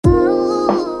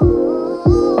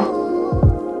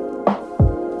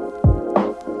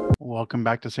Welcome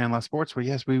back to Sandlot Sports, where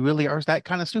yes, we really are that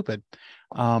kind of stupid.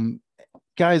 Um,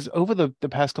 Guys, over the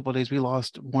past couple of days, we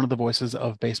lost one of the voices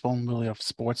of baseball and really of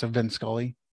sports, of Vin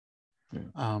Scully.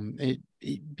 Yeah.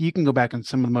 You can go back on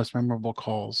some of the most memorable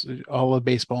calls, all of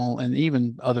baseball and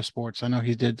even other sports. I know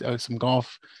he did some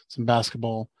golf, some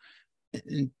basketball,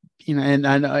 and, and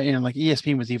I know, like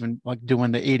ESPN was even like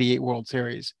doing the '88 World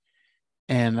Series,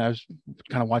 and I was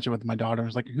kind of watching with my daughter. I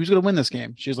was like, "Who's going to win this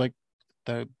game?" She's like,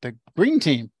 "The green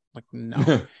team." Like,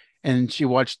 no. And she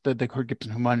watched the Kurt Gibson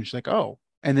home run, and she's like, "Oh."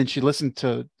 And then she listened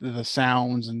to the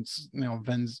sounds and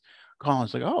Vin's calling.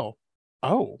 She's like, "Oh,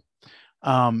 oh."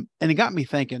 And it got me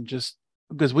thinking, just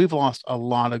because we've lost a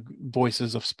lot of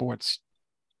voices of sports,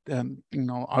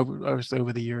 obviously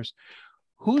over the years.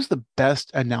 Who's the best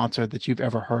announcer that you've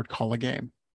ever heard call a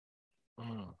game?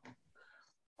 Mm.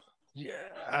 Yeah,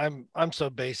 I'm so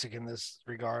basic in this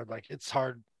regard. Like it's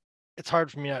hard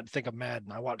for me not to think of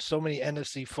Madden. I watched so many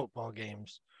NFC football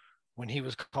games when he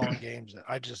was calling games that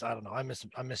I don't know. I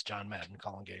miss John Madden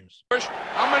calling games.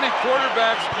 How many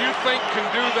quarterbacks do you think can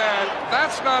do that?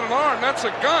 That's not an arm, that's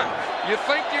a gun. You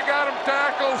think you got him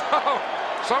tackled? Oh,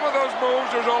 some of those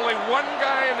moves, there's only one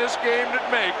guy in this game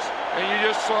that makes, and you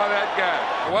just saw that guy.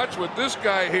 Watch what this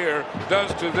guy here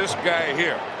does to this guy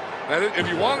here. Now, if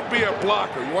you want to be a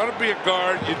blocker, you want to be a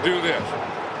guard, you do this.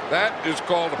 That is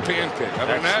called a pancake. I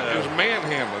mean, that is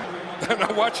manhandling. And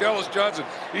I watch Ellis Johnson.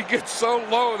 He gets so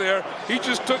low there, he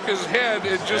just took his head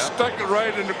and just stuck it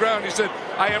right in the ground. He said,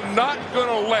 I am not going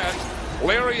to let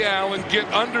Larry Allen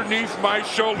get underneath my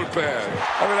shoulder pad.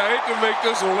 I mean, I hate to make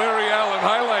this a Larry Allen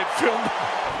highlight film.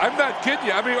 I'm not kidding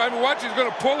you. I mean, watch, he's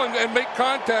going to pull and make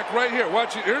contact right here.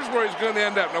 Watch it. Here's where he's going to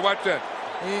end up. Now watch that.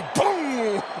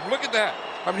 Boom! Look at that.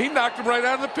 I mean, he knocked him right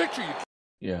out of the picture.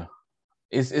 Yeah.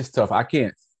 It's tough. I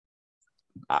can't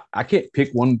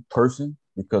pick one person,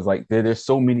 because like there's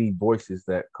so many voices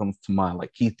that comes to mind,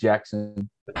 like Keith Jackson.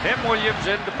 Tim Williams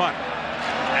in the punt,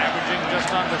 averaging just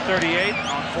under 38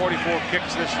 on 44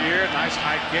 kicks this year. Nice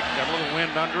high kick, got a little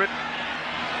wind under it,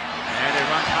 and it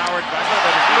runs Howard back.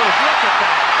 Look at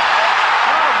that!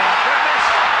 Oh my goodness!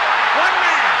 One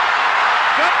man.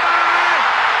 Goodbye.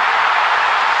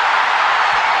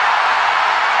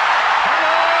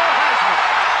 Hello, Heisman.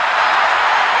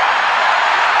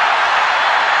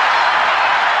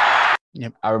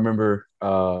 Yep. I remember,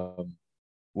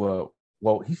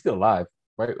 well, he's still alive,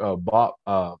 right?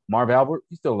 Marv Albert,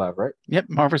 he's still alive, right? Yep,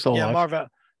 Marv is still alive. Yeah,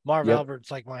 Marv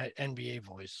Albert's like my NBA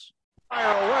voice. Fire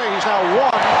away. He's now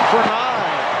 1 for 9.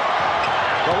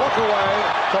 The look away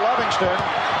to Livingston.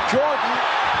 Jordan.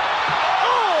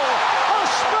 Oh, a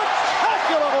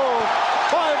spectacular move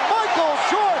by Michael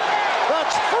Jordan.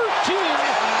 That's 13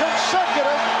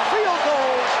 consecutive field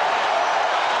goals.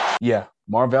 Yeah,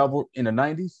 Marv Albert in the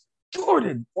 90s.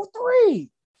 Jordan for 3.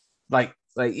 Like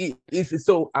it's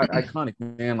so iconic,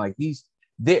 man. Like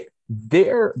they're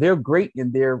great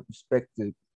in their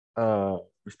respective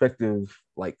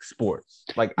like sports.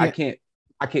 Like yeah.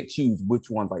 I can't choose which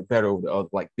one's like better over the other.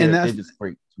 Like they're just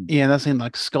great. Yeah, that's saying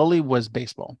like Scully was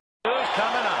baseball.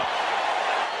 Coming up,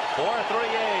 4-3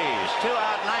 A's, 2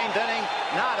 out, 9th inning.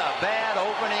 Not a bad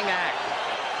opening act.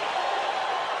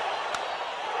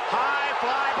 High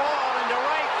fly ball into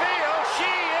right field. She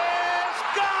is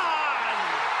gone.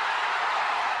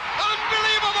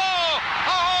 Unbelievable!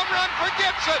 A home run for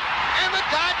Gibson, and the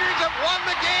Dodgers have won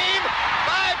the game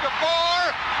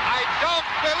 5-4. I don't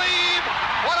believe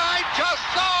what I just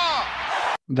saw.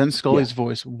 Vin Scully's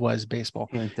voice was baseball.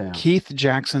 Keith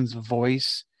Jackson's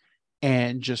voice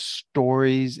and just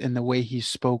stories and the way he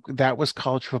spoke, that was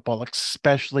college football,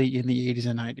 especially in the 80s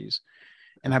and 90s.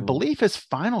 And I believe his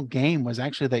final game was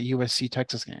actually that USC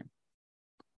Texas game.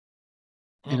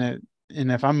 And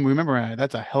if I'm remembering right,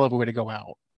 that's a hell of a way to go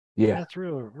out. Yeah, that's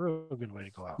real good way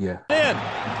to go out. Yeah. In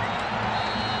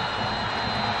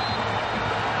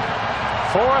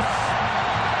 4th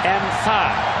and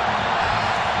 5.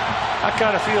 I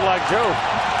kind of feel like Joe.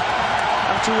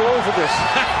 I'm too old for this.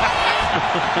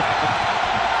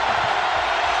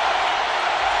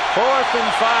 4th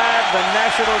and 5, the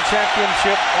national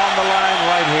championship on the line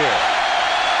right here.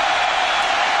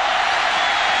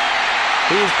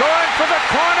 He's going for the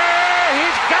corner.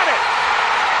 He's got it.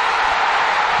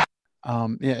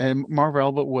 Yeah, and Marv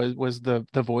Albert was the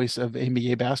voice of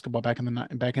NBA basketball back in the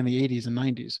 80s and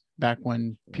 90s, back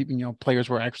when people, players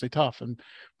were actually tough and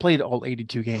played all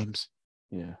 82 games.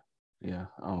 Yeah.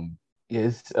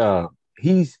 It's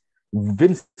he's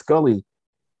Vince Scully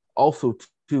also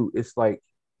too. It's like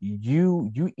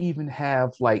you even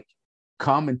have like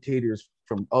commentators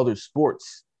from other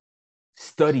sports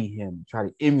study him, try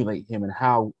to emulate him and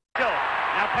how.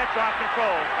 Now Petrov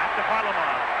controls back to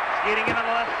Varlamov. skating in on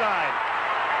the left side.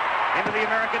 Into the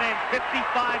American end, 55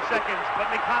 seconds,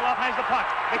 but Mikhailov has the puck.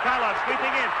 Mikhailov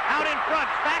sweeping in, out in front,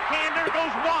 backhander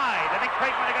goes wide. I think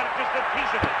Craig might have got just a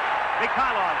piece of it.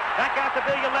 Mikhailov, back out to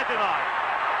Ilya Letinov.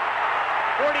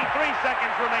 43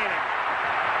 seconds remaining.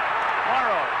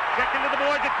 Morrow, checked into the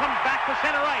boards, it comes back to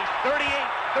center ice.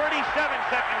 37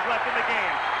 seconds left in the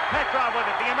game. Petrov with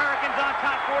it, the Americans on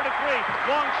top, 4-3.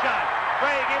 Long shot,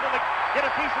 Craig able to get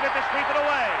a piece of it to sweep it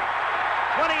away.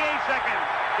 28 seconds.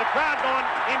 The crowd going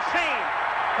insane.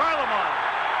 Karlamon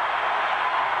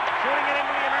shooting it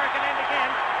into the American end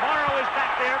again. Morrow is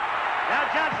back there. Now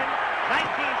Johnson,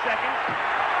 19 seconds.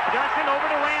 Johnson over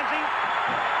to Ramsey.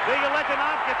 Ilya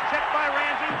Letinov gets checked by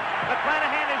Ramsey.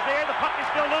 McClanahan is there. The puck is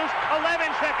still loose.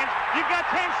 11 seconds. You've got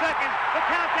 10 seconds. The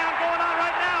countdown going on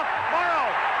right now. Morrow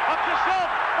up to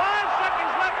Schultz. 5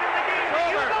 seconds left in the game. Do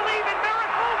you believe in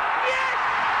miracles? Yes!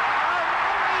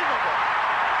 Unbelievable.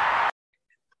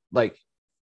 Like,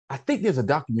 I think there's a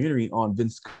documentary on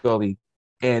Vince Scully,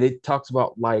 and it talks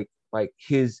about like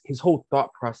his whole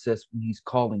thought process when he's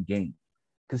calling games,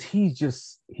 because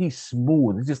he's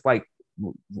smooth. It's just like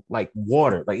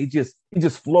water. Like it just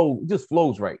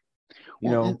flows right. You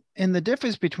know. And the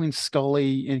difference between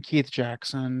Scully and Keith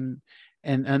Jackson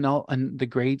and the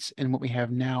greats and what we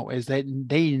have now is that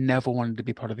they never wanted to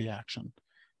be part of the action.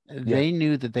 They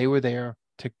knew that they were there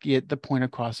to get the point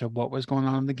across of what was going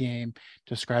on in the game,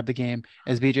 describe the game.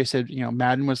 As BJ said,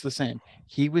 Madden was the same.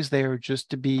 He was there just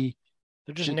to be.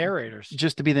 They're just narrators.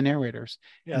 Just to be the narrators.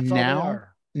 Yeah,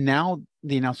 now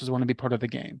the announcers want to be part of the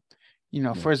game.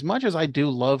 For as much as I do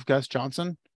love Gus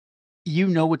Johnson,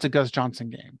 it's a Gus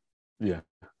Johnson game. Yeah.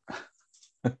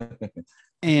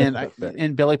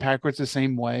 And Billy Packard's the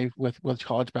same way with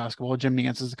college basketball. Jim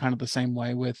Nance is kind of the same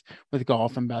way with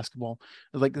golf and basketball.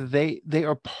 Like they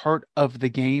are part of the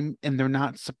game, and they're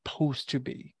not supposed to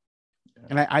be.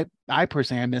 And I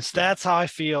personally, I miss that. That's how I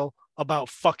feel about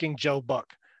fucking Joe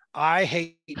Buck. I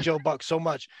hate Joe Buck so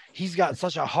much. He's got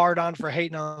such a hard on for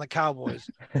hating on the Cowboys.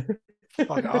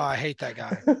 I hate that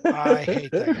guy. I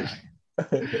hate that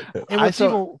guy. And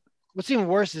what's even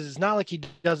worse is it's not like he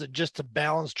does it just to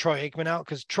balance Troy Aikman out,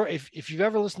 because Troy, if you've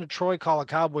ever listened to Troy call a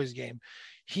Cowboys game,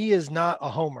 he is not a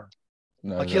homer.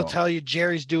 He'll tell you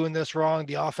Jerry's doing this wrong,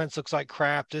 the offense looks like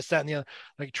crap, this, that, and the other.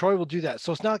 Like Troy will do that.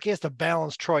 So it's not like he has to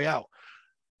balance Troy out.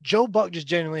 Joe Buck just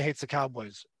genuinely hates the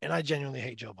Cowboys, and I genuinely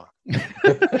hate Joe Buck.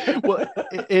 Well,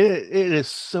 it is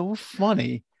so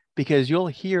funny because you'll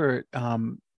hear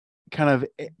kind of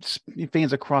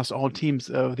fans across all teams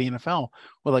of the NFL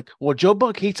were like, well, Joe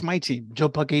Buck hates my team. Joe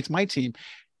Buck hates my team.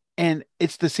 And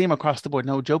it's the same across the board.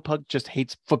 No, Joe Buck just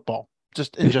hates football,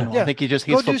 just in general. Yeah. I think he just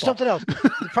hates football. Go do something else.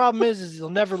 The problem is he'll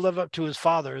never live up to his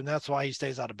father, and that's why he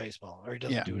stays out of baseball, or he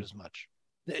doesn't do it as much.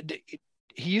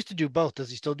 He used to do both. Does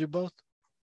he still do both?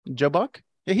 Joe Buck?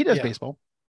 Yeah, he does baseball.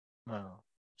 Oh,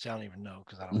 see, I don't even know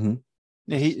because I don't. Mm-hmm.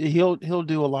 Yeah, he'll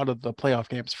do a lot of the playoff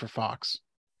games for Fox.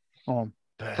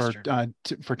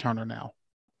 For Turner now.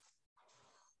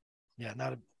 Yeah,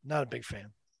 not a big fan.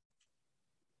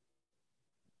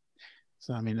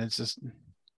 So I mean, it's just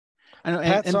I know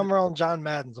Pat Summerall and John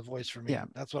Madden's a voice for me. Yeah,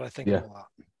 that's what I think of a lot.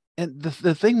 And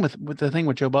the thing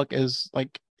with Joe Buck is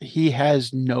like he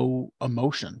has no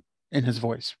emotion in his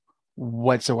voice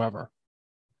whatsoever.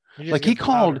 Like he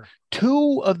called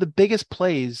two of the biggest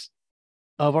plays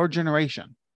of our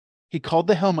generation. He called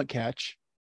the helmet catch.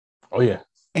 Oh yeah.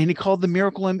 And he called the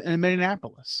miracle in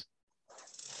Minneapolis.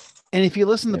 And if you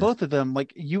listen to both of them,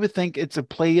 like you would think it's a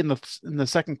play in the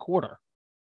second quarter.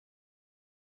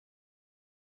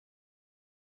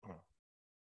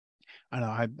 I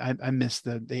know I miss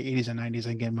the 80s and 90s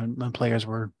again when players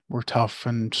were tough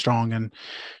and strong and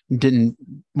didn't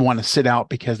want to sit out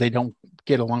because they don't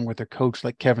get along with their coach,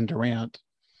 like Kevin Durant.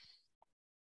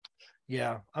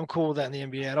 Yeah, I'm cool with that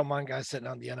in the NBA. I don't mind guys sitting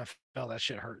out in the NFL. That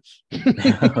shit hurts.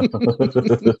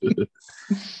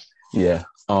 Yeah.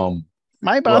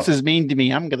 My boss is mean to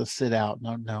me. I'm gonna sit out.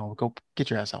 No, go get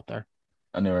your ass out there.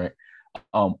 I know, right?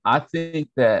 I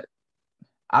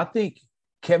think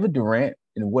Kevin Durant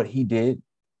and what he did,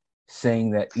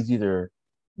 saying that he's either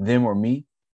them or me,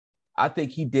 I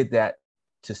think he did that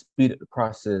to speed up the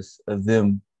process of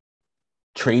them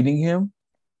trading him.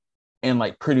 And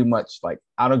like pretty much like,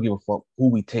 I don't give a fuck who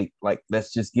we take. Like,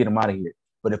 let's just get him out of here.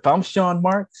 But if I'm Sean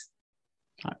Marks,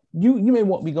 you may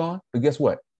want me gone, but guess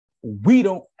what? We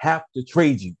don't have to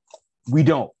trade you. We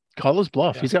don't. Call his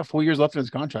bluff. Yeah. He's got 4 years left in his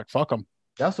contract. Fuck him.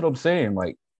 That's what I'm saying.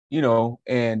 Like,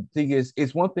 and thing is,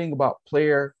 it's one thing about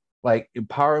player like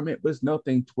empowerment, but it's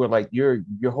nothing to where like you're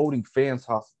holding fans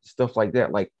hostage, stuff like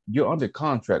that. Like you're under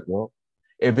contract, bro.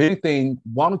 If anything,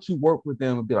 why don't you work with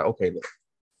them and be like, okay, look,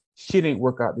 shit ain't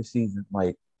work out this season.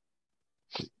 Like,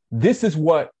 this is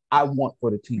what I want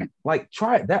for the team. Like,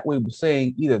 try it that way with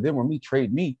saying either them or me,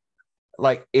 trade me.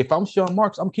 Like, if I'm Sean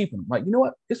Marks, I'm keeping him. Like, you know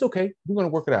what? It's okay. We're gonna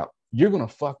work it out. You're gonna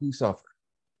fucking suffer.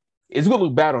 It's gonna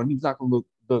look bad on you. It's not gonna look.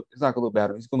 It's not gonna look bad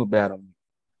on you. It's gonna look bad on you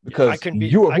because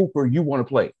you're a hooper. You want to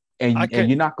play, and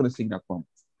you're not gonna see that from.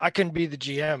 I couldn't be the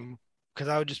GM because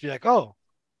I would just be like, oh,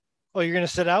 you're gonna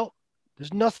sit out.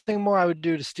 There's nothing more I would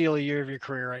do to steal a year of your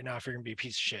career right now if you're gonna be a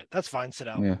piece of shit. That's fine. Sit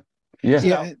out. Yeah.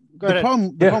 The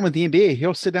problem with the NBA,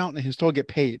 he'll sit down and he'll still get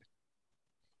paid.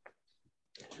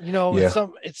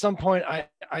 At some point, I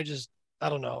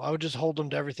don't know. I would just hold them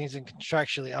to everything he's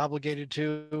contractually obligated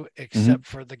to, except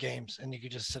for the games, and you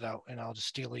could just sit out, and I'll just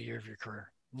steal a year of your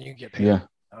career, and you can get paid. Yeah.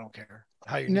 I don't care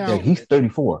how your knees feel, he's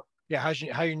 34. Yeah,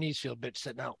 how your knees feel, bitch,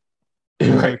 sitting out.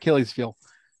 How Achilles feel.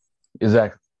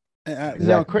 Exactly.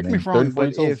 Now, correct me if I'm wrong,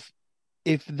 but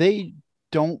if they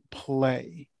don't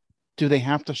play, do they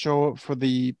have to show up for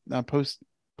the post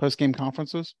game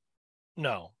conferences?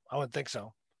 No, I wouldn't think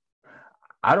so.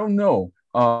 I don't know.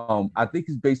 I think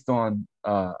it's based on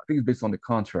the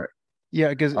contract. Yeah,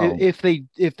 because if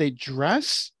they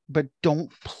dress but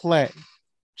don't play,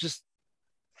 just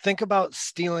think about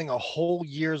stealing a whole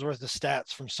year's worth of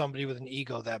stats from somebody with an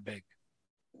ego that big.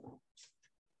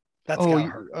 That's gotta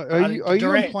hurt. Are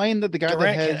you implying that the guy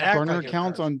that has burner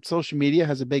accounts on social media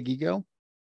has a big ego?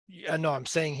 Yeah, no, I'm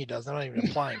saying he does. I'm not even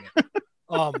implying it.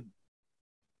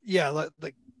 Yeah,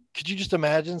 like could you just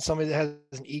imagine somebody that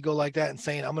has an ego like that and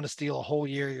saying, I'm going to steal a whole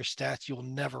year of your stats, you will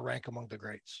never rank among the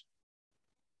greats?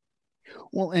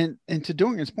 Well, and to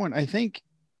Dorian's point, I think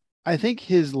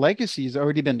his legacy has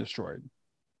already been destroyed.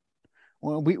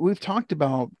 Well, we've talked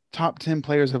about top 10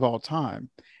 players of all time.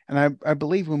 And I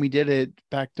believe when we did it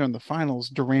back during the finals,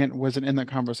 Durant wasn't in that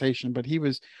conversation, but he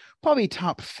was probably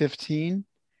top 15.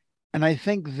 And I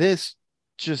think this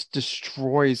just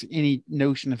destroys any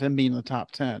notion of him being in the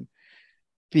top 10.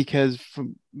 Because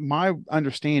from my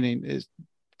understanding is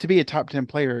to be a top 10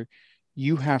 player,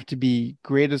 you have to be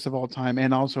greatest of all time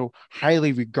and also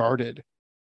highly regarded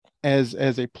as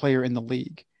a player in the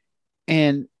league.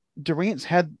 And Durant's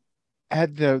had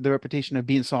the reputation of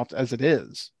being soft as it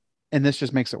is. And this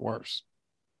just makes it worse.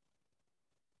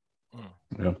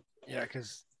 Yeah. Yeah,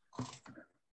 because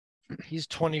he's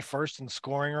 21st in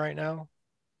scoring right now.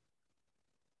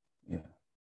 Yeah.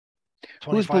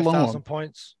 25,000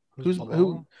 points.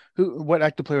 What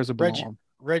active players are below him?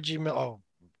 Reggie Miller.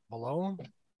 Below him?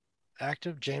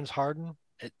 Active. James Harden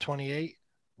at 28.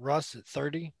 Russ at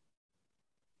 30.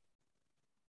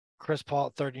 Chris Paul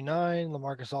at 39.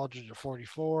 LaMarcus Aldridge at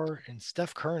 44. And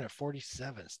Steph Curry at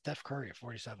 47.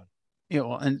 Yeah,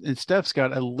 well, and Steph's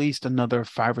got at least another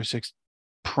 5 or 6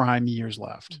 prime years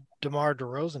left. DeMar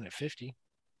DeRozan at 50.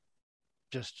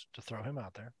 Just to throw him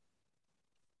out there.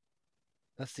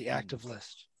 That's the active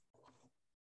list.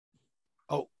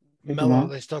 Oh, Melo,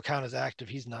 they still count as active.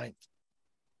 He's 9th.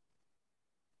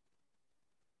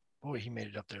 Boy, he made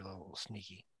it up there a little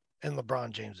sneaky. And LeBron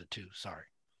James at 2. Sorry.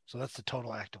 So that's the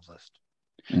total active list.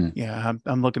 Yeah,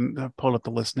 I'm looking to pull up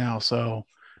the list now. So,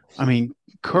 I mean,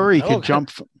 Curry could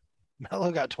jump.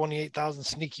 Melo got 28,000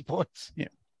 sneaky points. Yeah.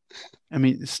 I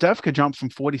mean, Steph could jump from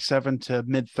 47 to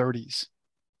mid 30s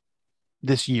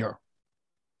this year.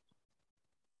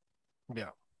 Yeah.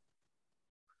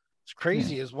 It's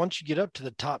crazy is once you get up to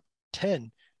the top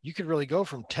 10, you could really go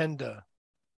from 10 to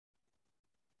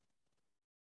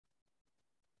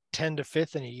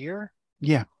 5th in a year.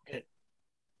 Yeah.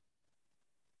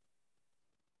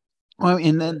 Well,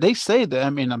 and then they say that, I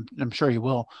mean, I'm sure he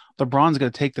will. LeBron's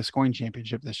going to take the scoring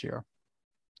championship this year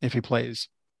if he plays.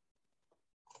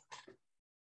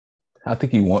 I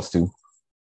think he wants to.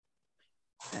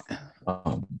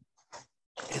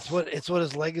 It's what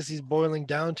his legacy is boiling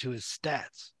down to, his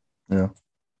stats. Yeah.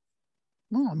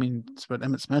 Well, I mean, it's what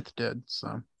Emmitt Smith did.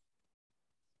 So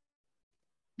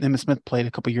Emmitt Smith played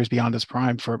a couple years beyond his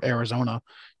prime for Arizona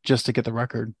just to get the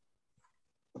record.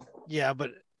 Yeah,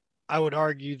 but I would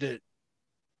argue that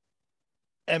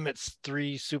Emmitt's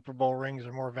 3 Super Bowl rings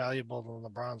are more valuable than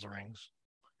LeBron's rings.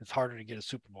 It's harder to get a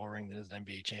Super Bowl ring than it is an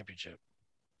NBA championship.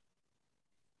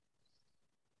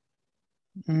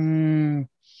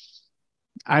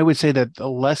 I would say that the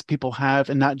less people have,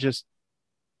 and not just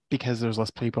because there's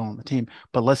less people on the team,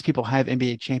 but less people have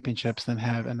NBA championships than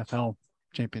have NFL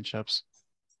championships.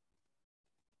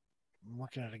 I'm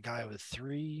looking at a guy with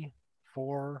 3,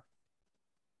 4,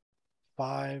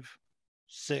 5,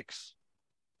 6.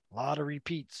 A lot of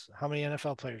repeats. How many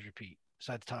NFL players repeat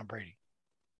besides Tom Brady?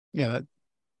 Yeah.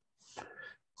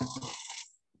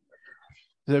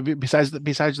 Besides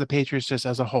the Patriots just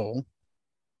as a whole,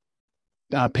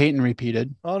 Peyton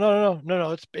repeated. Oh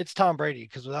no! It's Tom Brady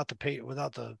because without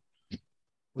the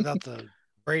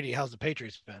Brady, how's the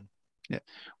Patriots been? Yeah.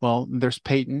 Well, there's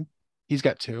Peyton. He's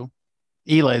got 2.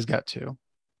 Eli's got 2.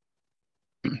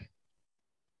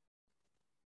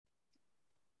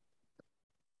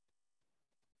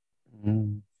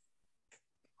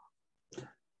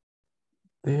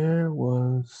 There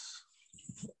was.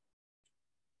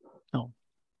 Oh.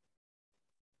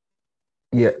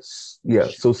 Yes. Yeah.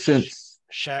 So since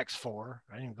Shaq's 4,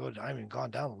 I haven't even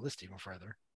gone down the list even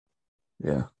further.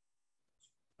 Yeah.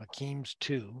 Hakeem's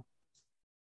 2.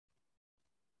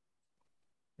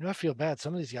 I feel bad.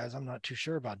 Some of these guys I'm not too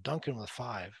sure about. Duncan with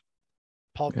 5.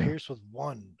 Paul Pierce with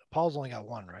 1. Paul's only got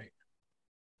 1, right?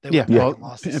 They went back and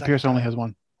lost the second Pierce time. only has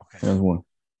 1. Okay. Has 1.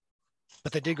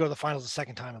 But they did go to the finals the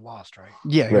second time and lost, right?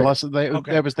 Yeah, he lost.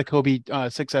 That was the Kobe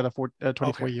 6 out of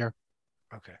 24 year.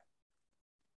 Okay.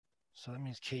 So that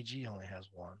means KG only has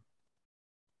 1.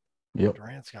 Yep.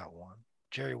 Durant's got 1.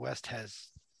 Jerry West has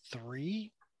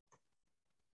 3.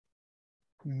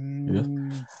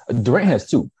 Durant has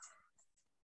 2.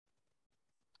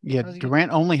 Yeah,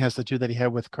 Durant only has the 2 that he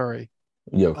had with Curry.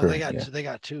 Yeah, Curry, they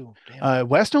got 2. Damn.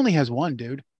 West only has 1,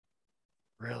 dude.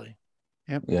 Really?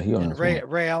 Yep. Yeah, he only has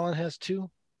Ray Allen has 2.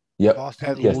 Yep. Boston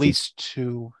at least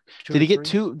 2. Did he get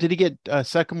 2? Did he get a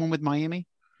second one with Miami?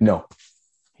 No.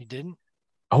 He didn't?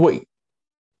 Oh wait.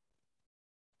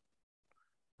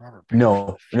 Robert Parrish.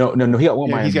 No. He got 1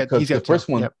 Miami because the first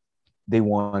one they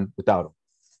won without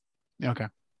him. Okay.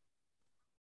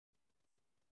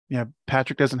 Yeah,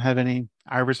 Patrick doesn't have any.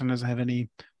 Iverson doesn't have any.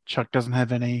 Chuck doesn't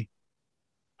have any.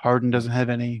 Harden doesn't have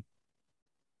any.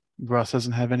 Russ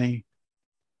doesn't have any.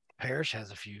 Parrish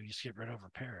has a few. You skip right over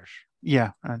Parrish.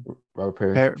 Yeah. Robert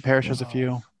Parrish. Parrish has a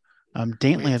few.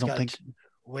 Dantley, I don't think.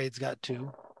 Wade's got 2.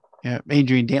 Yeah,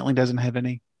 Adrian Dantley doesn't have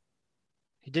any.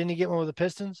 Didn't he get one with the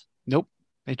Pistons? Nope.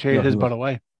 They traded his butt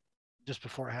away. Just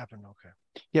before it happened. Okay.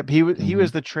 Yep, he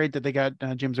was the trade that they got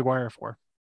James Aguirre for.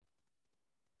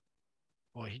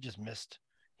 Boy, he just missed.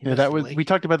 We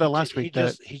talked about that last week.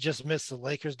 He just missed the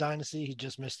Lakers dynasty. He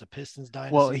just missed the Pistons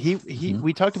dynasty. Well,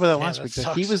 we talked about that last week.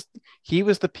 That he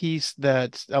was the piece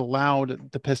that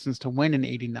allowed the Pistons to win in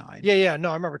 '89. Yeah. No,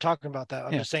 I remember talking about that.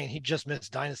 I'm just saying he just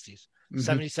missed dynasties.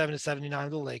 77 to 79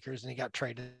 of the Lakers, and he got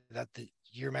traded. That the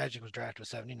year Magic was drafted was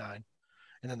 79,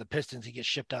 and then the Pistons he gets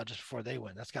shipped out just before they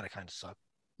win. That's got to kind of suck.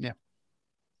 Yeah,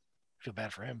 feel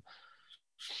bad for him.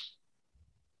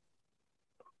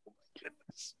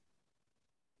 Goodness.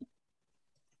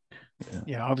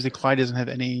 Yeah, obviously Clyde doesn't have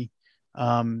any.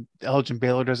 Elgin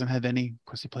Baylor doesn't have any. Of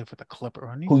course, he played for the Clipper.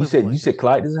 Who you said? You said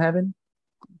Clyde doesn't have any.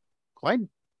 Clyde,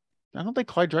 I don't think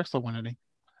Clyde Drexler won any.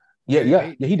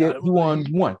 Yeah, he did. He won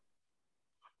 1.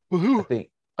 Woohoo! I think.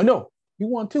 Oh no, he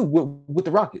won 2 with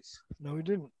the Rockets. No, he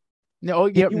didn't. No,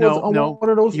 no. One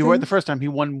of those you were the first time. He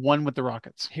won 1 with the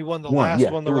Rockets. He won the last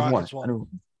one. The Rockets won.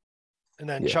 And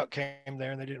then Chuck came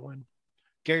there and they didn't win.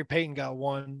 Gary Payton got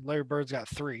 1. Larry Bird's got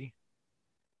 3.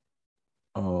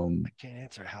 I can't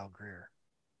answer Hal Greer.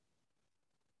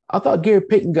 I thought Gary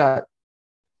Payton got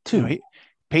 2. No,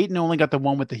 Payton only got the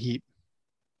 1 with the Heat.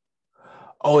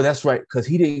 Oh, that's right, because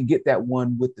he didn't get that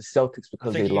 1 with the Celtics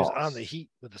because they lost. He was on the Heat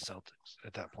with the Celtics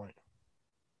at that point.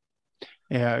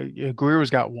 Yeah,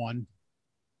 Greer's got 1.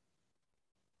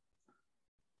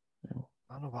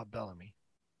 I don't know about Bellamy.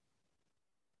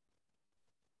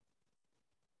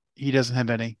 He doesn't have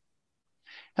any.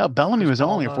 Hell, Bellamy was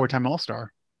only a 4-time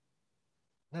All-Star.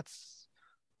 That's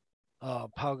Pau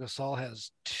Gasol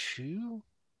has 2.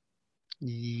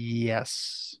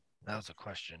 Yes, that was a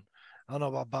question. I don't know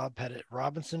about Bob Pettit.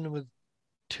 Robinson with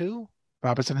 2.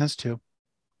 Robinson has 2.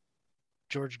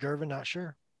 George Gervin, not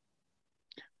sure.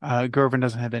 Gervin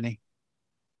doesn't have any.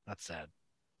 That's sad.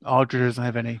 Aldridge doesn't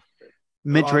have any.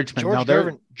 Mitch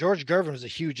Richmond. George Gervin was a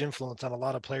huge influence on a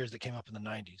lot of players that came up in the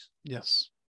 90s. Yes.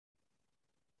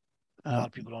 A lot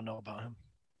of people don't know about him.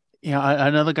 Yeah,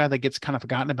 another guy that gets kind of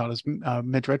forgotten about is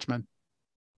Mitch Richmond.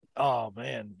 Oh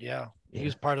man, yeah. He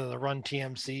was part of the Run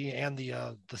TMC and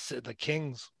the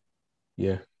Kings.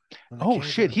 Yeah.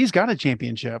 Shit, he's got a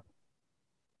championship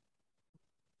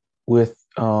with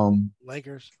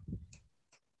Lakers.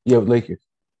 Yeah, with Lakers.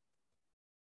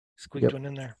 Squeaked one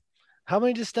in there. How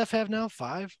many does Steph have now?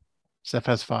 5? Steph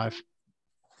has 5.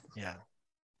 Yeah.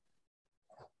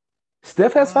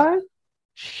 Steph has 5?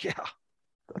 Yeah.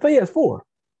 I thought he has 4.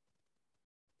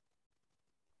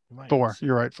 4.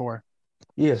 You're right, 4.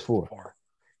 He has 4. 4.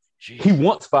 He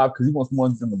wants 5 because he wants more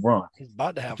than LeBron. He's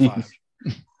about to have 5.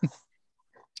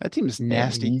 That team is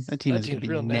nasty. That team is going to be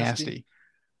real nasty.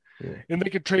 Yeah. And they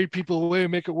could trade people away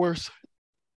and make it worse.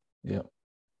 Yeah.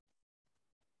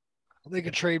 They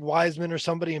could trade Wiseman or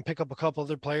somebody and pick up a couple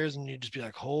other players, and you'd just be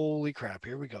like, "Holy crap,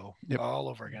 here we go, all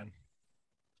over again."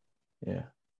 Yeah.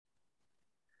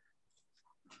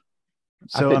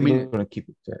 So I mean, they're going to keep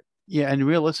it set. yeah, and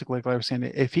realistically, like I was saying,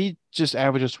 if he just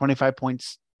averages 25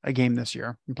 points a game this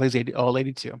year and plays all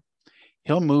 82,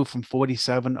 he'll move from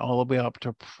 47 all the way up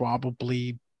to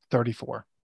probably 34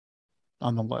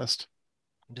 on the list.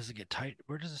 Does it get tight?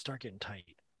 Where does it start getting tight?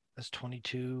 That's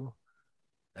 22.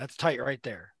 That's tight right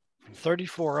there. From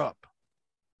 34 up.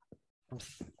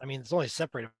 I mean, it's only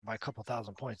separated by a couple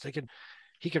thousand points.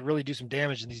 He could really do some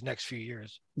damage in these next few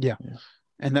years. Yeah.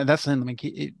 And that's the thing. I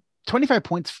mean, 25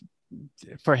 points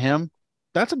for him,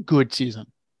 that's a good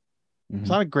season. It's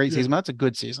not a great season, but that's a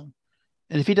good season.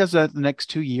 And if he does that the next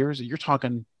 2 years, you're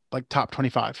talking like top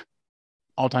 25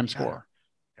 all-time scorer.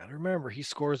 Got to remember, he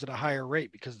scores at a higher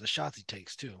rate because of the shots he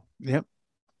takes too. Yep.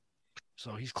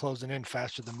 So he's closing in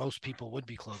faster than most people would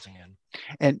be closing in.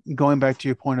 And going back to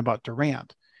your point about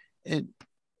Durant,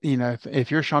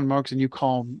 if you're Sean Marks and you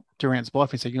call Durant's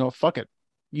bluff and say, fuck it,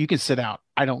 you can sit out.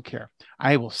 I don't care.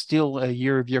 I will steal a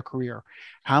year of your career.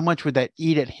 How much would that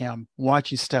eat at him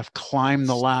watching Steph climb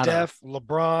the ladder? Steph,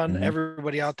 LeBron,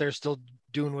 everybody out there still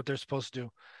doing what they're supposed to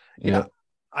do. Yeah.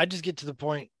 I just get to the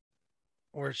point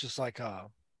where it's just like,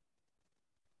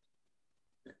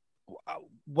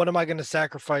 what am I going to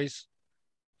sacrifice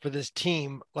for this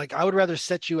team? Like, I would rather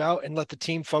set you out and let the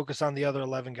team focus on the other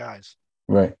 11 guys.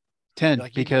 Right. 10,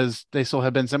 because they still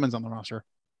have Ben Simmons on the roster.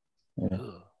 Yeah.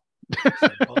 So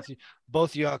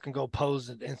both of y'all can go pose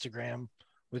at Instagram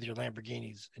with your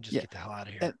Lamborghinis and just get the hell out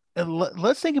of here. And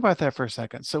let's think about that for a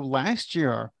second. So last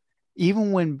year,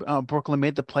 even when Brooklyn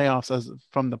made the playoffs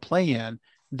from the play-in,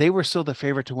 they were still the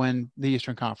favorite to win the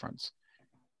Eastern Conference.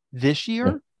 This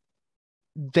year,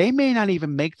 they may not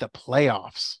even make the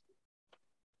playoffs.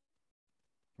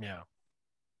 Yeah.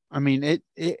 I mean,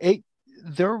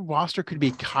 their roster could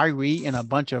be Kyrie and a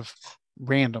bunch of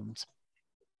randoms.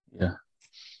 Yeah.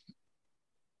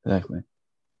 Exactly.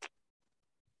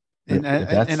 And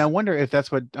I wonder if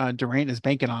that's what Durant is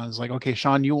banking on. Is like, okay,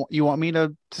 Sean, you want me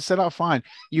to sit out? Fine.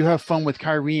 You have fun with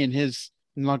Kyrie and his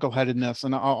knuckleheadedness,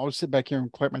 and I'll sit back here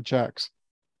and collect my checks.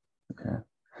 Okay.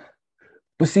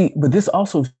 But this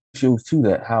also shows too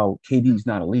that how KD's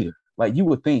not a leader. Like, you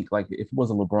would think, like, if it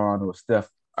wasn't LeBron or Steph,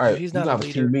 all right, he's not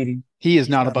a team meeting. He's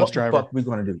not a bus driver. What the fuck we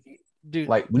gonna do? Dude,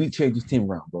 like, we need to change this team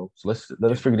around, bro. So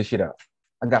let us figure this shit out.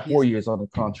 I got 4 years on the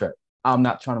contract. I'm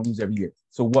not trying to lose every year.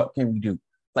 So what can we do?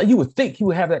 Like, you would think he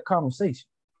would have that conversation.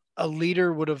 A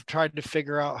leader would have tried to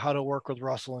figure out how to work with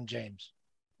Russell and James.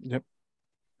 Yep.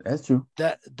 That's true.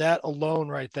 That alone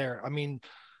right there. I mean,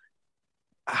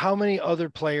 how many other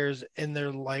players in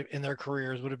their life, in their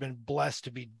careers, would have been blessed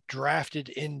to be drafted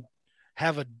in,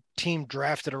 have a team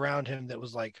drafted around him that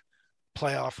was like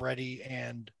playoff ready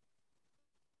and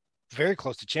very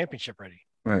close to championship ready.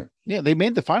 Right. Yeah, they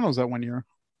made the finals that 1 year.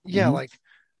 Yeah, like,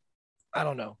 I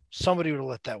don't know. Somebody would have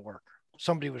let that work.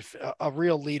 A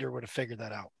real leader would have figured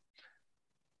that out.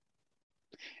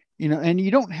 And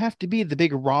you don't have to be the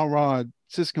big rah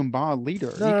Cisco Ba leader.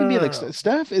 You can be like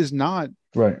Steph is not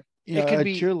right. It could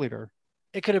be a cheerleader.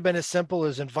 It could have been as simple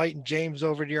as inviting James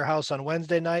over to your house on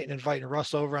Wednesday night and inviting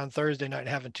Russ over on Thursday night and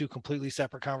having two completely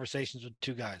separate conversations with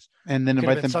two guys. And then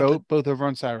invite them both over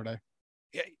on Saturday.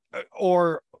 Yeah,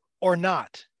 or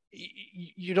not.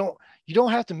 You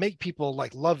don't have to make people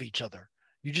like love each other.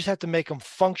 You just have to make them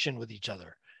function with each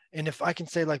other. And if I can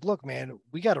say, like, look, man,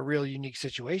 we got a real unique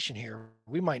situation here.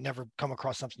 We might never come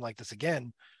across something like this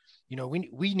again.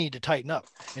 We need to tighten up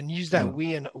and use that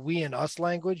we and us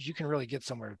language. You can really get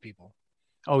somewhere with people.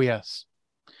 Oh, yes.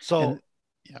 So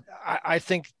I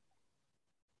think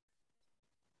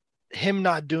him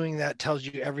not doing that tells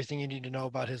you everything you need to know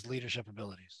about his leadership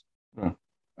abilities.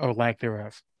 Or lack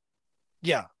thereof.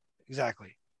 Yeah,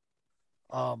 exactly.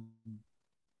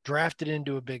 Drafted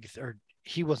into a big, or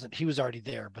he was already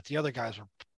there, but the other guys were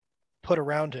put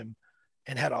around him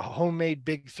and had a homemade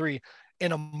big three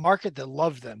in a market that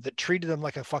loved them, that treated them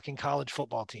like a fucking college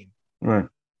football team. Right.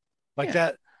 Like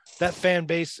that fan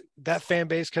base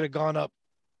could have gone up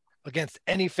against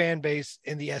any fan base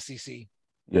in the SEC.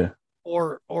 Yeah.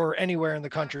 Or anywhere in the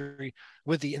country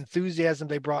with the enthusiasm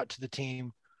they brought to the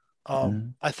team.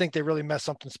 I think they really messed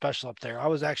something special up there. I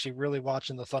was actually really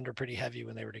watching the Thunder pretty heavy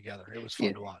when they were together. It was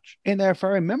fun to watch. And if I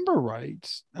remember right,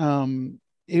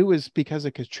 it was because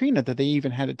of Katrina that they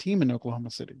even had a team in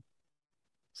Oklahoma City.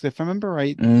 So if I remember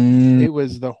right, it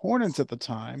was the Hornets at the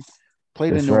time,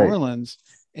 played in New Orleans,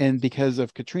 and because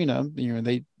of Katrina,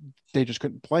 they just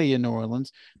couldn't play in New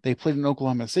Orleans. They played in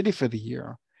Oklahoma City for the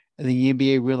year, and the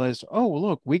NBA realized, oh,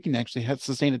 look, we can actually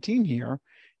sustain a team here,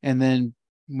 and then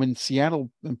when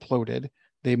Seattle imploded,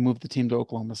 they moved the team to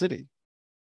Oklahoma City.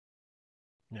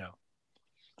 Yeah.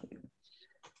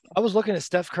 I was looking at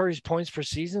Steph Curry's points per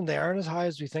season. They aren't as high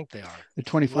as we think they are. They're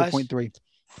 24.3.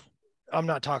 I'm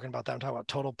not talking about that. I'm talking about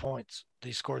total points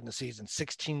they scored in the season.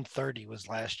 1630 was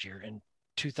last year, and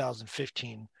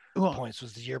 2015 points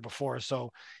was the year before.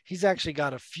 So he's actually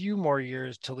got a few more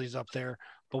years till he's up there.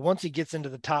 But once he gets into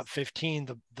the top 15,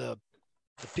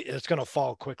 it's going to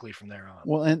fall quickly from there on.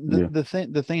 Well, and the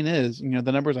thing is,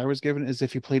 the numbers I was given is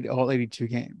if you played all 82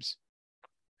 games.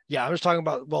 Yeah, I was talking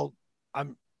about. Well,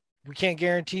 we can't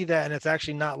guarantee that, and it's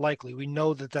actually not likely. We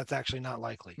know that that's actually not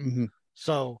likely. Mm-hmm.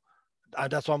 So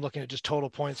that's why I'm looking at just total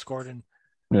points scored, and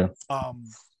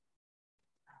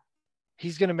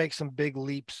he's going to make some big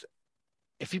leaps.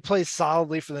 If he plays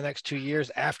solidly for the next 2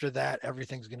 years, after that,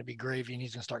 everything's going to be gravy, and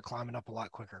he's going to start climbing up a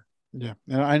lot quicker. Yeah,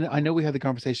 and I know we had the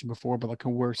conversation before, but like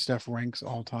where Steph ranks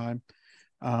all time.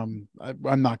 I'm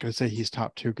not going to say he's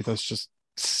top 2 because that's just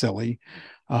silly.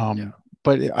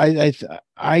 But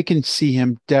I can see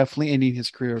him definitely ending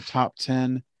his career top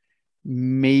 10,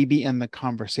 maybe in the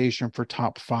conversation for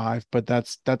top 5, but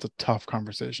that's a tough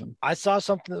conversation. I saw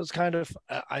something that was kind of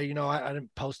I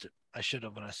didn't post it. I should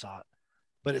have when I saw it,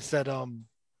 but it said or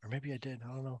maybe I did. I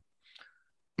don't know.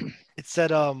 It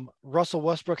said Russell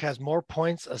Westbrook has more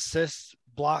points, assists,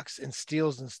 blocks, and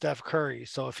steals than Steph Curry.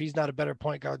 So if he's not a better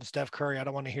point guard than Steph Curry, I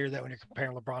don't want to hear that when you're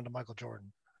comparing LeBron to Michael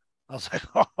Jordan. I was like,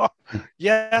 oh,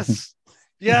 yes,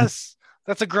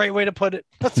 that's a great way to put it.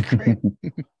 That's a great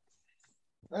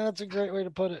way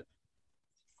to put it.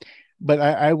 But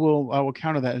I will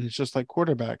counter that, and it's just like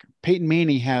quarterback. Peyton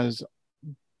Manning has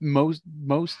most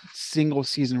single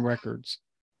season records.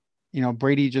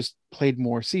 Brady just played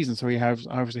more seasons, so he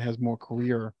obviously has more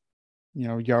career,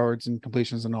 yards and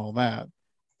completions and all that.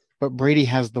 But Brady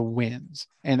has the wins,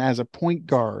 and as a point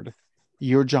guard,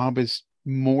 your job is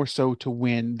more so to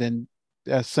win than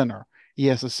a center.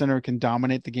 Yes, a center can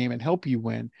dominate the game and help you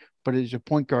win, but it's your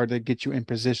point guard that gets you in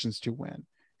positions to win,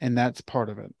 and that's part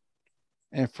of it.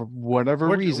 And for whatever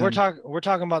reason, we're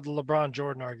talking about the LeBron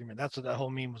Jordan argument. That's what that whole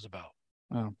meme was about.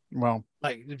 Oh, well,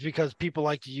 like because people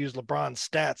like to use LeBron's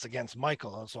stats against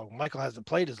Michael, so Michael hasn't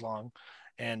played as long,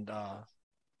 and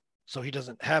so he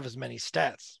doesn't have as many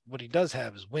stats. What he does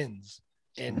have is wins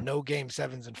and no game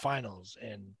 7s and finals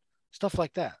and stuff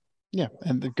like that. Yeah,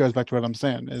 and it goes back to what I'm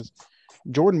saying is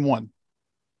Jordan won.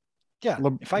 Yeah,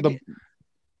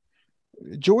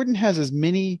 Jordan has as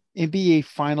many NBA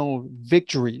final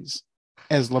victories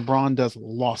as LeBron does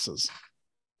losses.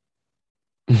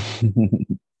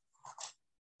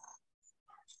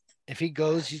 If he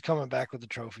goes, he's coming back with the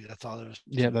trophy. That's all there is.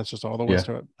 That's just all there was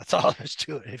to it. That's all there is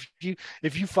to it.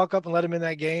 If you fuck up and let him in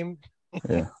that game.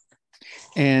 Yeah.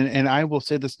 And I will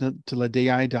say this till the day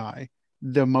I die.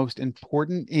 The most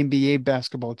important NBA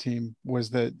basketball team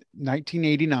was the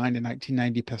 1989 and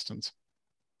 1990 Pistons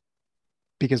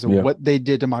because of what they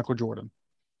did to Michael Jordan.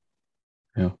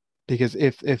 Yeah. Because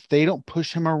if they don't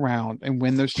push him around and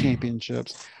win those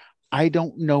championships, I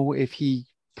don't know if he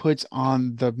puts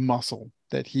on the muscle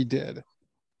that he did.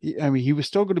 He was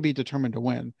still going to be determined to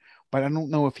win, but I don't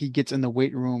know if he gets in the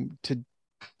weight room to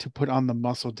put on the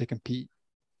muscle to compete.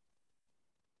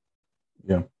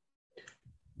 Yeah.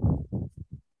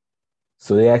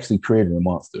 So they actually created a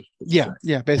monster. Yeah,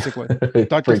 basically.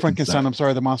 Dr. Frankenstein, I'm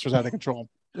sorry, the monster's out of control.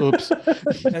 Oops.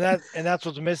 and that's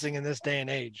what's missing in this day and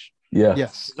age. Yeah.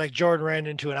 Yes. Like Jordan ran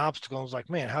into an obstacle and was like,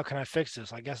 man, how can I fix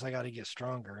this? I guess I got to get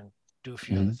stronger and do a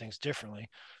few other things differently.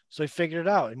 So he figured it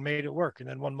out and made it work and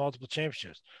then won multiple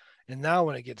championships. And now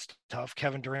when it gets tough,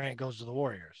 Kevin Durant goes to the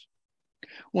Warriors.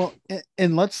 Well,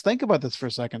 and let's think about this for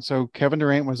a second. So Kevin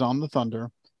Durant was on the Thunder,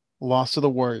 lost to the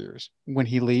Warriors. When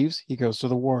he leaves, he goes to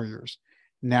the Warriors.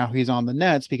 Now he's on the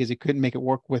Nets because he couldn't make it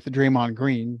work with Draymond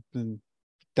Green, and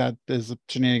that is a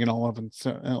shenanigan all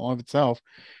of itself.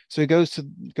 So he goes to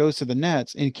the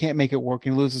Nets and he can't make it work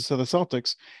and loses to the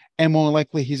Celtics, and more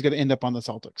likely he's going to end up on the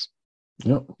Celtics.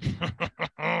 Yep.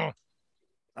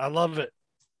 I love it.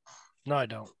 No, I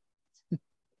don't.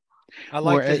 I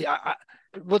like that.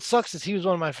 What sucks is he was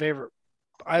one of my favorite.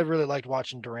 I really liked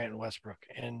watching Durant and Westbrook,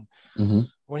 and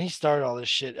when he started all this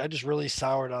shit, I just really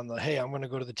soured on the, hey, I'm going to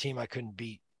go to the team I couldn't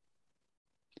beat.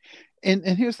 And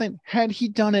here's the thing: had he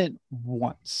done it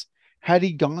once, had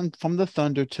he gone from the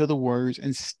Thunder to the Warriors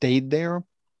and stayed there,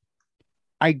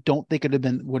 I don't think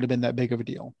would have been that big of a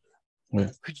deal. Yeah.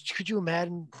 Could you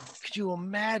imagine? Could you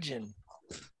imagine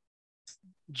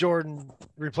Jordan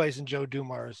replacing Joe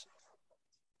Dumars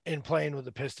and playing with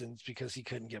the Pistons because he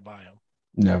couldn't get by him?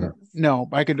 Never. No,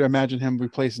 I could imagine him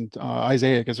replacing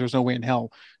Isaiah because there's no way in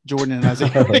hell Jordan and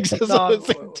Isaiah exist on the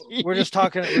same team. We're just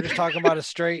talking about a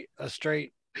straight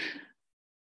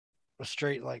a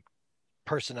straight like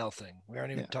personnel thing. We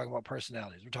aren't even talking about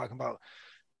personalities. We're talking about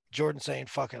Jordan saying,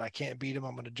 "Fuck it, I can't beat him.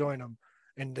 I'm going to join him,"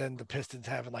 and then the Pistons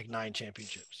having like 9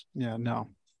 championships. Yeah, no.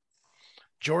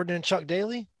 Jordan and Chuck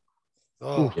Daly.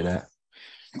 Oh, yeah.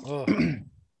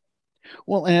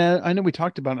 Well, and I know we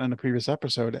talked about it in a previous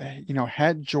episode.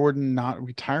 Had Jordan not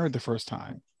retired the first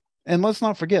time, and let's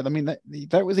not forget, I mean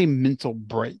that was a mental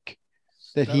break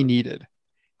that he needed.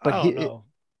 But I don't know.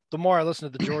 The more I listen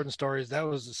to the Jordan stories, that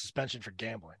was a suspension for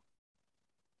gambling.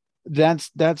 That's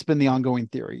been the ongoing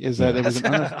theory, is that it was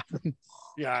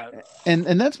yeah,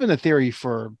 and that's been a theory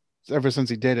for ever since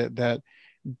he did it, that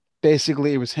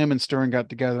basically it was him and Stern got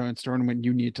together and Stern went,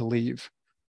 "You need to leave."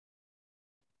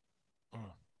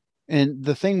 And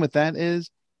the thing with that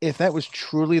is, if that was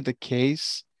truly the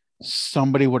case,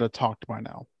 somebody would have talked by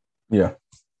now. Yeah.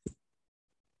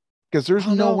 Because there's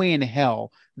no way in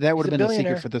hell that would have been a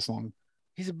secret for this long.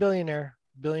 He's a billionaire.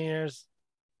 Billionaires'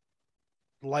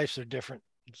 lives are different.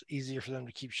 It's easier for them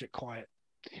to keep shit quiet.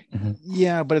 Mm-hmm.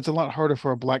 Yeah, but it's a lot harder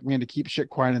for a black man to keep shit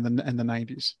quiet in the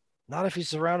 90s. Not if he's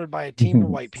surrounded by a team of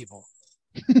white people.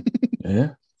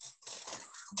 Yeah.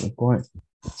 Good point.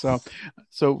 So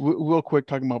real quick,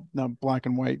 talking about black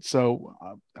and white. So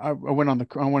I went on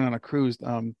a cruise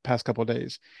past couple of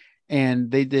days,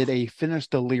 and they did a finish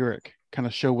the lyric kind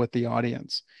of show with the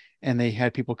audience, and they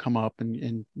had people come up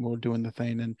and were doing the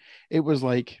thing, and it was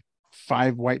like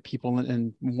 5 white people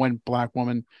and 1 black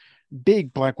woman.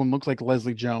 Big black woman, looks like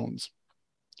Leslie Jones,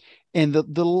 and the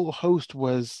little host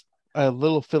was a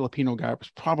little Filipino guy,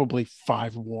 was probably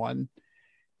 5'1",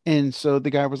 and so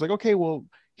the guy was like, "Okay, well,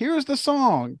 here's the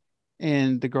song."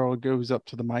 And the girl goes up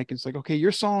to the mic and it's like, "Okay,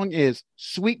 your song is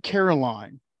Sweet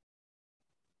Caroline."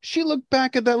 She looked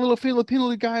back at that little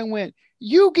Filipino guy and went,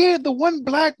 "You gave the one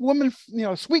black woman,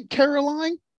 Sweet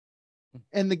Caroline?"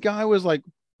 And the guy was like,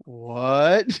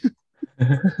 "What?"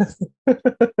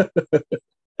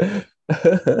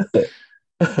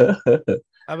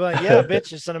 I'm like, "Yeah,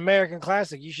 bitch, it's an American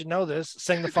classic. You should know this.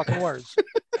 Sing the fucking words."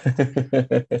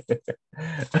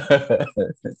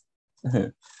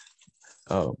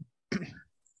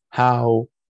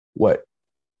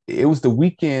 It was the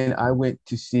weekend I went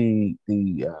to see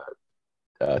the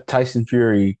Tyson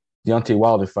Fury Deontay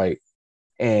Wilder fight,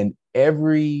 and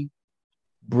every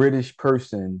British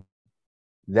person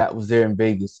that was there in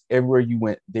Vegas, everywhere you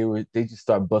went, they just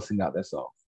started busting out that song.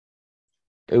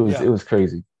 It was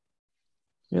crazy.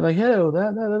 You're like, "Hell,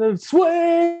 that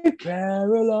Sweet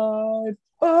Caroline,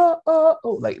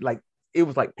 oh." Like it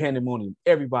was like pandemonium.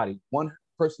 Everybody, one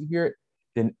person hear it,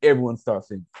 then everyone starts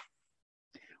singing.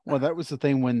 Well, that was the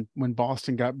thing when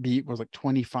Boston got beat, was like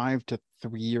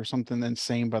 25-3 or something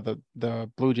insane by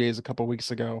the Blue Jays a couple of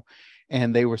weeks ago,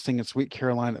 and they were singing Sweet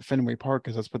Caroline at Fenway Park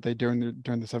because that's what they during the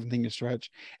 17-year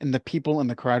stretch, and the people in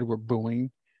the crowd were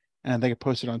booing. And I think I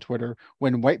posted on Twitter,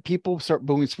 when white people start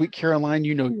booing Sweet Caroline,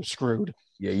 you know you're screwed.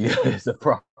 Yeah, it's a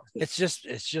problem. It's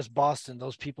just Boston.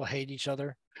 Those people hate each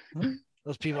other.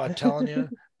 Those people, I'm telling you,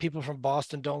 people from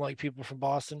Boston don't like people from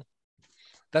Boston.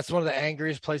 That's one of the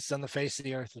angriest places on the face of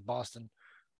the earth is Boston.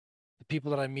 The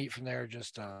people that I meet from there are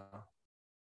just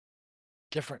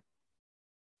different.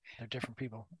 They're different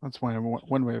people. That's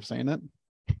one way of saying it.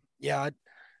 Yeah,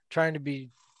 trying to be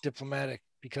diplomatic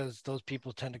because those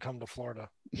people tend to come to Florida.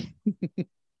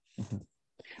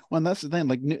 Well, and that's the thing.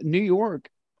 Like New York,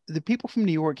 the people from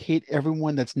New York hate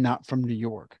everyone that's not from New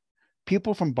York.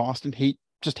 People from Boston hate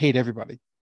everybody.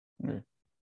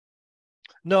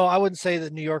 No, I wouldn't say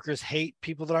that New Yorkers hate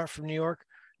people that aren't from New York.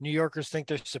 New Yorkers think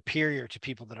they're superior to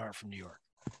people that aren't from New York.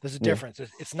 There's a difference.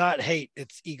 It's not hate,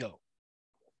 it's ego.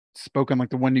 Spoken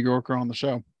like the one New Yorker on the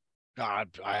show. God,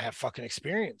 I have fucking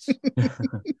experience.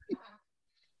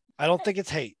 I don't think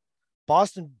it's hate.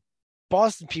 Boston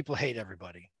people hate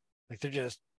everybody. Like they're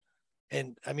just,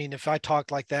 and I mean, if I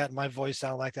talked like that and my voice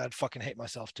sounded like that, I'd fucking hate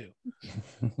myself too.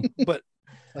 But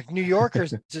like New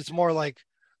Yorkers, it's more like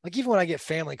even when I get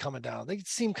family coming down, they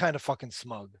seem kind of fucking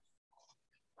smug.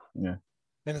 Yeah.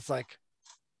 And it's like,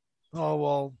 oh,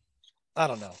 well, I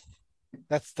don't know.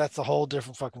 That's a whole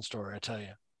different fucking story, I tell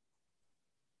you.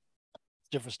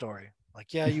 Different story.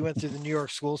 Like, yeah, you went through the New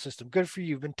York school system. Good for you.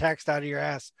 You've been taxed out of your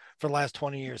ass for the last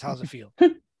 20 years. How's it feel?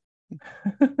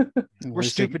 We're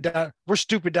stupid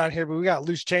down here, but we got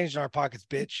loose change in our pockets,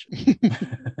 bitch.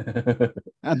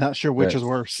 I'm not sure which is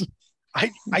worse. I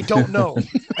don't know.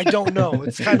 I don't know.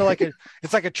 It's kind of like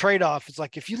a trade-off. It's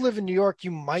like if you live in New York,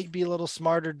 you might be a little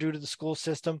smarter due to the school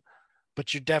system,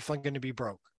 but you're definitely going to be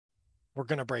broke. We're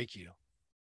going to break you.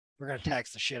 We're going to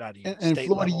tax the shit out of you. In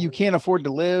Florida, level. You can't afford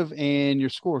to live, and your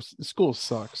school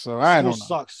sucks. So I don't know.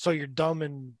 Sucks. So you're dumb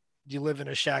and you live in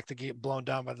a shack that get blown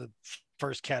down by the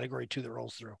first category 2 that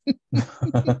rolls through.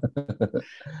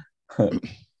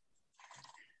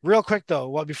 Real quick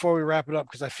though, before we wrap it up,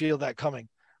 because I feel that coming.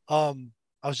 I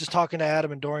was just talking to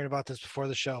Adam and Dorian about this before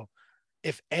the show.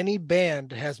 If any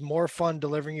band has more fun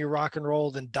delivering you rock and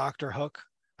roll than Dr. Hook,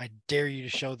 I dare you to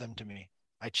show them to me.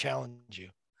 I challenge you.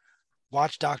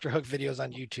 Watch Dr. Hook videos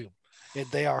on YouTube.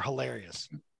 They are hilarious.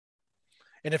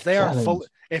 And if they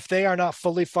are not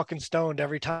fully fucking stoned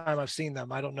every time I've seen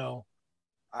them, I don't know.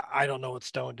 I don't know what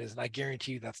stoned is, and I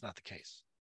guarantee you that's not the case.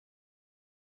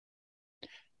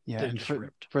 Yeah, and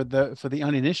for the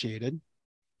uninitiated.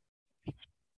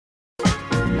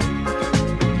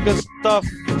 Good stuff.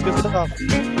 It's good stuff.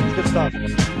 It's good stuff.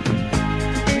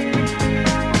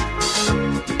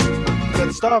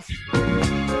 Good stuff.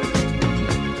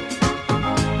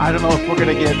 I don't know if we're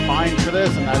gonna get fined for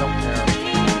this, and I don't care.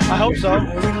 I hope so.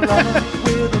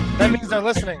 That means they're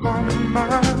listening.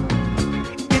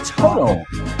 Hold on.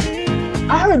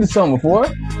 I heard this song before.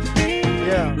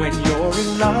 Yeah. When you're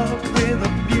in love with a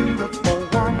beautiful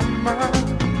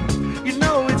woman, you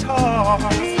know it's hard.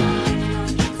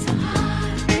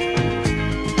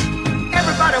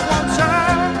 Everybody wants her.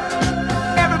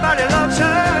 Everybody loves her.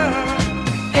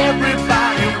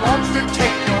 Everybody wants to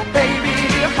take your baby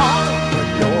home. When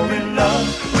you're in love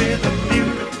with a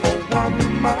beautiful woman,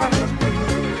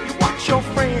 you watch your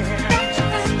friends.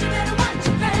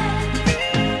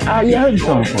 Oh, yeah, I heard this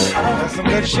song before. That's some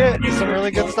good shit. Some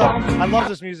really good stuff. I love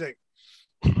this music.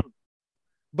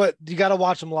 But you got to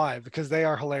watch them live because they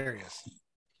are hilarious.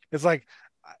 It's like,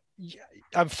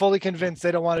 I'm fully convinced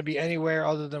they don't want to be anywhere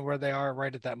other than where they are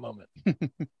right at that moment.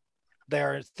 They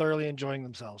are thoroughly enjoying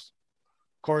themselves.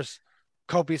 Of course,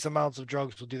 copious amounts of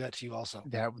drugs will do that to you also.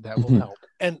 That will help.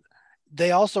 And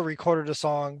they also recorded a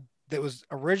song that was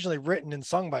originally written and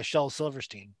sung by Shel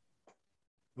Silverstein,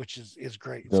 which is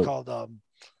great. It's called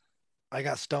I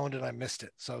Got Stoned and I Missed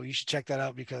It. So you should check that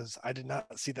out because I did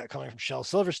not see that coming from Shel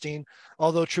Silverstein.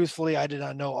 Although truthfully, I did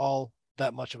not know all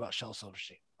that much about Shel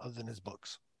Silverstein other than his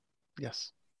books.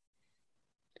 Yes.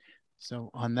 So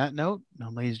on that note,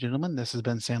 ladies and gentlemen, this has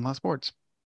been Sandlot Sports.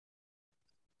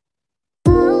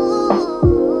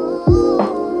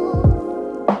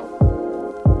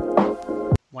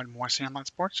 Want more Sandlot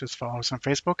Sports? Just follow us on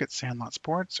Facebook at Sandlot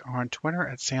Sports or on Twitter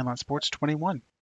at Sandlot Sports 21.